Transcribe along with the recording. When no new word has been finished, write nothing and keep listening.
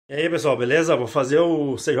E aí pessoal, beleza? Vou fazer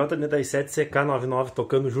o CJ97 CK99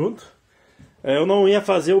 tocando junto. Eu não ia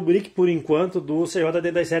fazer o brick por enquanto do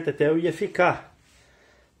CJ97, até eu ia ficar.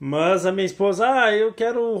 Mas a minha esposa, eu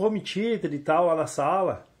quero o home theater e tal lá na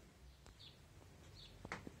sala.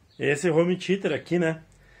 Esse home theater aqui, né?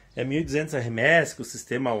 É 1200 RMS com o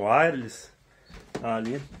sistema wireless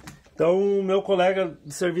ali. Então o meu colega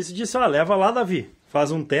de serviço disse, leva lá, Davi,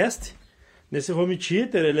 faz um teste. Nesse home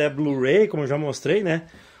theater, ele é Blu-ray, como eu já mostrei, né?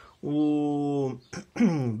 O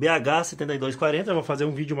BH7240, eu vou fazer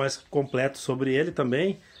um vídeo mais completo sobre ele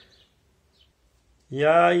também. E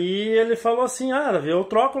aí ele falou assim, Davi, eu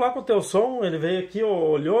troco lá com o teu som. Ele veio aqui,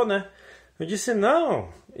 olhou, né? Eu disse, não,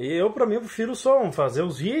 pra mim eu prefiro o som, fazer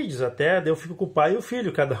os vídeos até, daí eu fico com o pai e o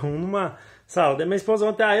filho, cada um numa sala. Daí minha esposa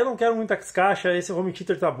ontem, eu não quero muitas caixas, esse home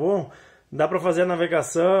theater tá bom, dá pra fazer a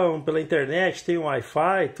navegação pela internet, tem um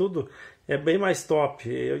Wi-Fi, tudo. É bem mais top.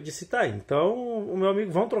 Eu disse, tá, então o meu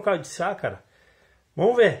amigo, vamos trocar. Eu disse, cara,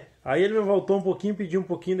 vamos ver. Aí ele me voltou um pouquinho, pediu um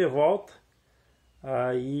pouquinho de volta.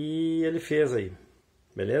 Aí ele fez aí.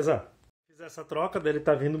 Beleza? Fiz essa troca, daí ele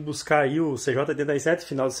tá vindo buscar aí o CJ87.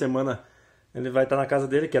 Final de semana ele vai estar na casa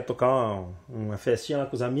dele, quer tocar uma festinha lá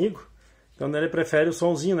com os amigos. Então ele prefere o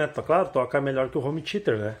somzinho, né? Claro, toca melhor que o home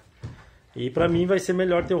theater, né? E pra mim vai ser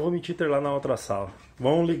melhor ter o home theater lá na outra sala.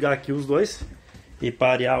 Vamos ligar aqui os dois. E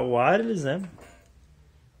parear o wireless, né?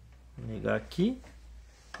 Vou ligar aqui.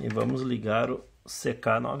 E vamos ligar o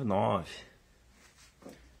CK99.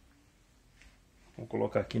 Vou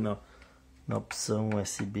colocar aqui na opção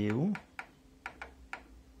USB 1.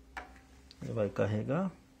 Ele vai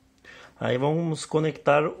carregar. Aí vamos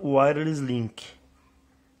conectar o wireless link.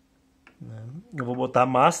 Eu vou botar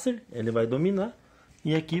master, ele vai dominar.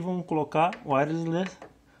 E aqui vamos colocar o wireless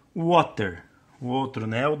water. O outro,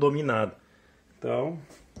 né? O dominado. Então,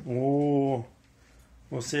 o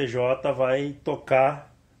CJ vai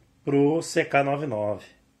tocar pro CK99.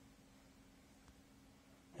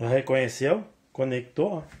 Já reconheceu?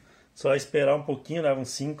 Conectou. Só esperar um pouquinho, leva uns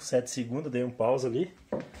 5, 7 segundos, dei um pausa ali.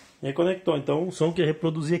 E aí conectou. Então o som que eu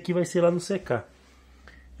reproduzir aqui vai ser lá no CK.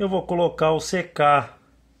 Eu vou colocar o CK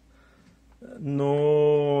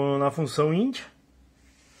na função Índia.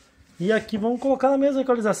 E aqui vamos colocar na mesma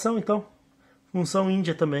equalização, então. Função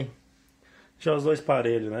Índia também. Já os dois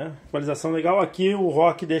parelhos, né? Equalização legal. Aqui o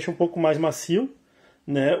rock deixa um pouco mais macio,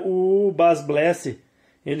 né? O bass blast,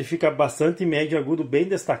 ele fica bastante médio e agudo, bem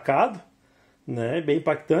destacado, né? Bem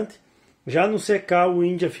impactante. Já no CK o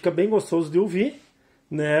India fica bem gostoso de ouvir,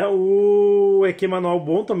 né? O EQ manual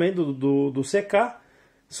bom também do CK.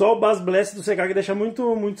 Só o bass blast do CK que deixa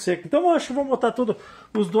muito seco. Então eu acho que vou botar tudo,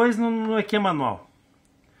 os dois no EQ manual.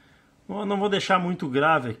 Eu não vou deixar muito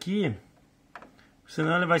grave aqui,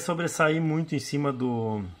 senão ele vai sobressair muito em cima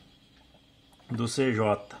do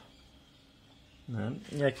CJ. Né?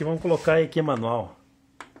 E aqui vamos colocar EQ manual.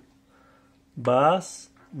 Bass,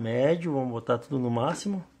 médio, vamos botar tudo no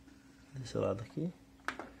máximo. Desse lado aqui.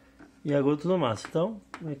 E agudo tudo no máximo. Então,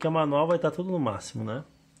 o EQ manual vai estar tudo no máximo, né?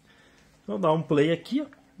 Vou dar um play aqui,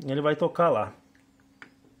 e ele vai tocar lá.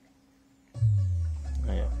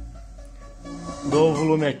 Aí, ó. Dou o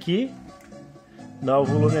volume aqui. Dá o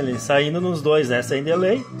volume ali, saindo nos dois, né? Sem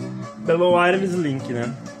delay, pelo wireless link,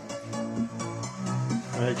 né?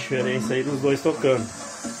 A diferença aí dos dois tocando.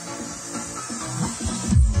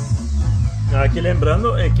 Aqui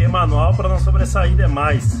lembrando, EQ manual para não sobressair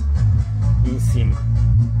demais em cima.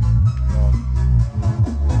 Ó.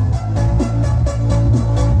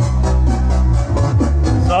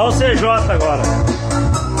 Só o CJ agora.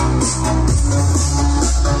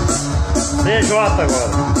 CJ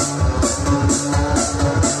agora.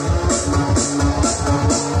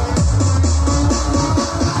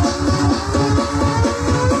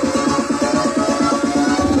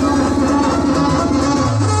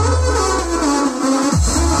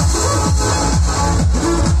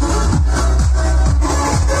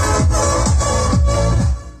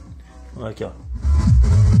 Aqui, ó.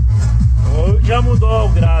 Já mudou o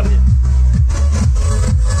grave.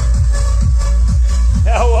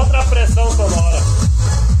 É outra pressão sonora.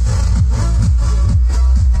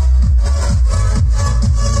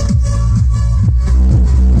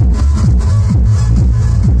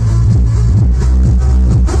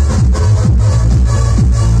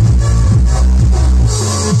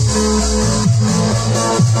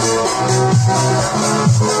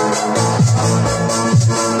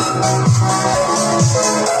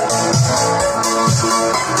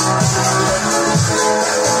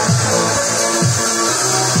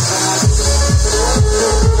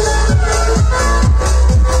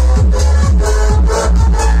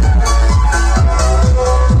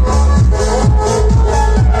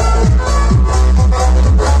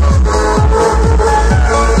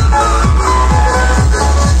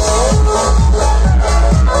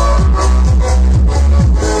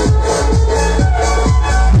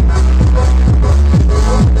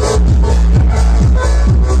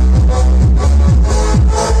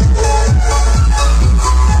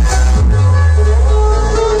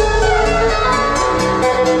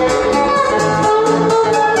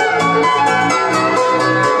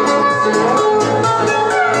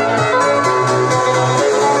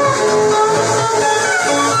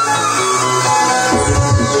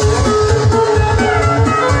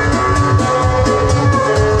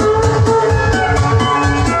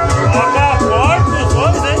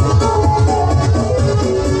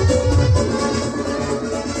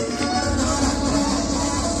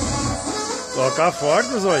 tocar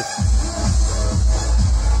forte os dois.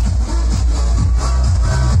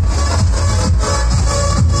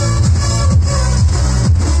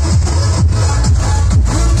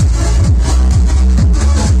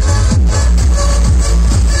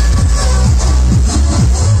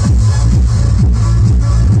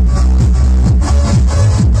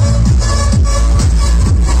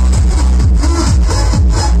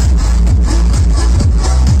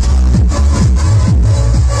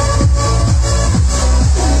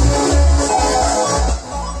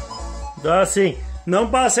 Assim, não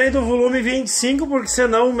passei do volume 25 porque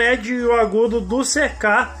senão o médio e o agudo do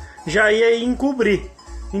CK já ia encobrir.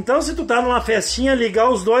 Então se tu tá numa festinha, ligar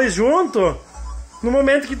os dois junto, no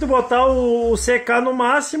momento que tu botar o CK no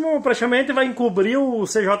máximo, praticamente vai encobrir o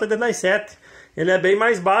CJ87. Ele é bem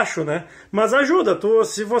mais baixo, né? Mas ajuda,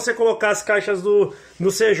 se você colocar as caixas do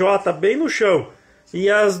CJ bem no chão e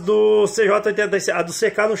as do CJ87, a do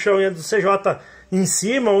CK no chão e a do CJ em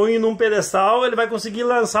cima ou em um pedestal, ele vai conseguir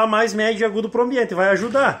lançar mais médio e agudo para o ambiente, vai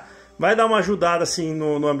ajudar, vai dar uma ajudada assim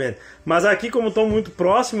no ambiente. Mas aqui, como estão muito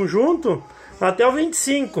próximos junto, até o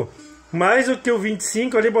 25, mais do que o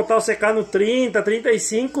 25 ali, botar o CK no 30,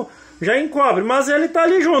 35, já encobre, mas ele tá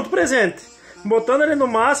ali junto, presente. Botando ele no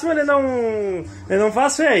máximo, ele não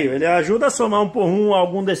faz feio, ele ajuda a somar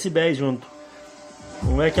algum decibéis junto.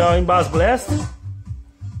 Vamos ver aqui, ó, em Bass Blast.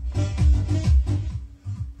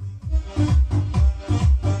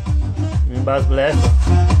 Bass Blast.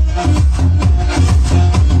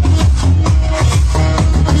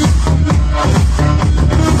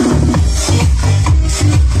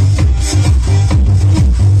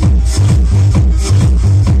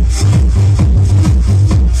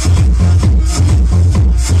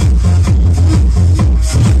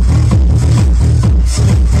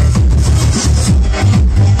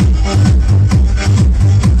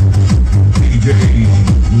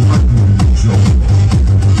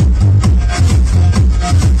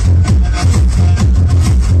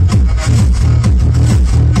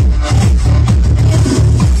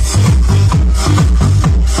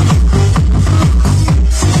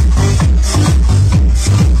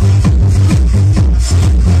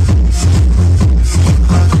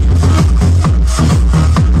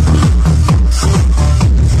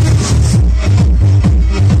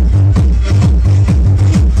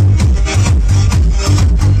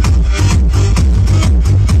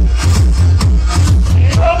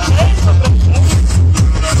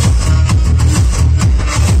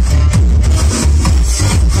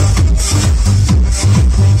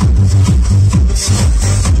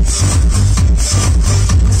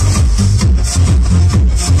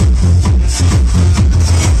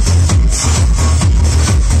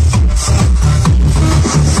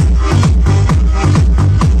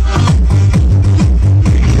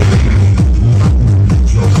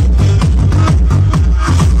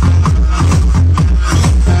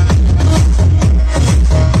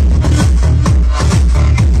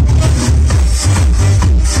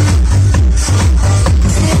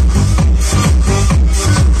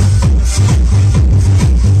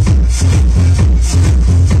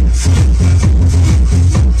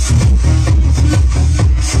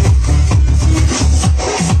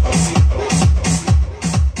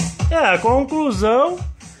 A conclusão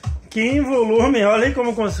que em volume, olha aí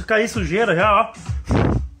como cair sujeira já, ó.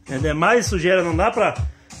 É mais sujeira, não dá pra...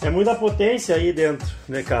 É muita potência aí dentro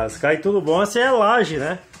de casa. Cai tudo bom, essa é a laje,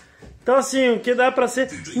 né? Então assim, o que dá pra ser...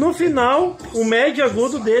 No final, o médio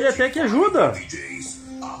agudo dele até que ajuda,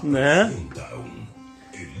 né?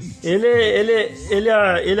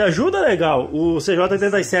 Ele ajuda legal, o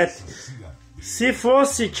CJ87. Se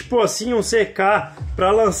fosse, tipo assim, um CK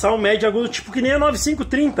para lançar um médio agudo, tipo que nem a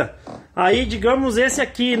 9530, aí, digamos, esse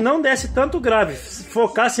aqui não desse tanto grave,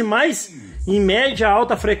 focasse mais em média,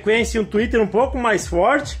 alta frequência e um tweeter um pouco mais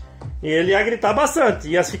forte, ele ia gritar bastante,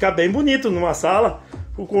 ia ficar bem bonito numa sala,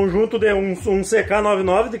 o conjunto de um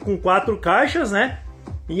CK99 com 4 caixas, né?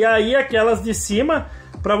 E aí aquelas de cima,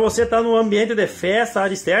 para você estar no ambiente de festa,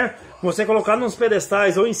 área externa, você colocar nos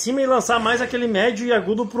pedestais ou em cima e lançar mais aquele médio e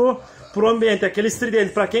agudo pro ambiente, aquele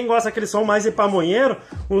estridente. Para quem gosta daquele som mais de pamonheiro,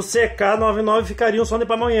 o CK99 ficaria um som de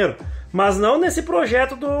pamonheiro. Mas não nesse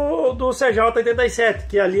projeto do CJ87,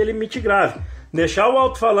 que ali ele emite grave. Deixar o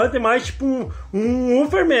alto-falante mais tipo um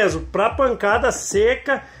woofer mesmo, para pancada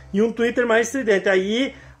seca e um tweeter mais estridente.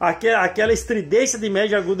 Aí aquela estridência de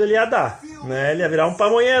médio agudo ele ia dar, né? Ele ia virar um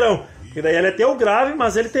pamonheirão. E daí ele ia ter o grave,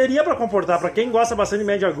 mas ele teria para comportar. Para quem gosta bastante de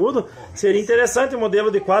médio agudo, seria interessante um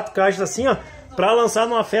modelo de 4 caixas assim, ó, para lançar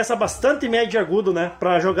numa festa bastante médio agudo, né?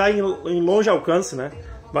 Para jogar em longe alcance, né?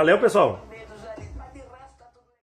 Valeu, pessoal!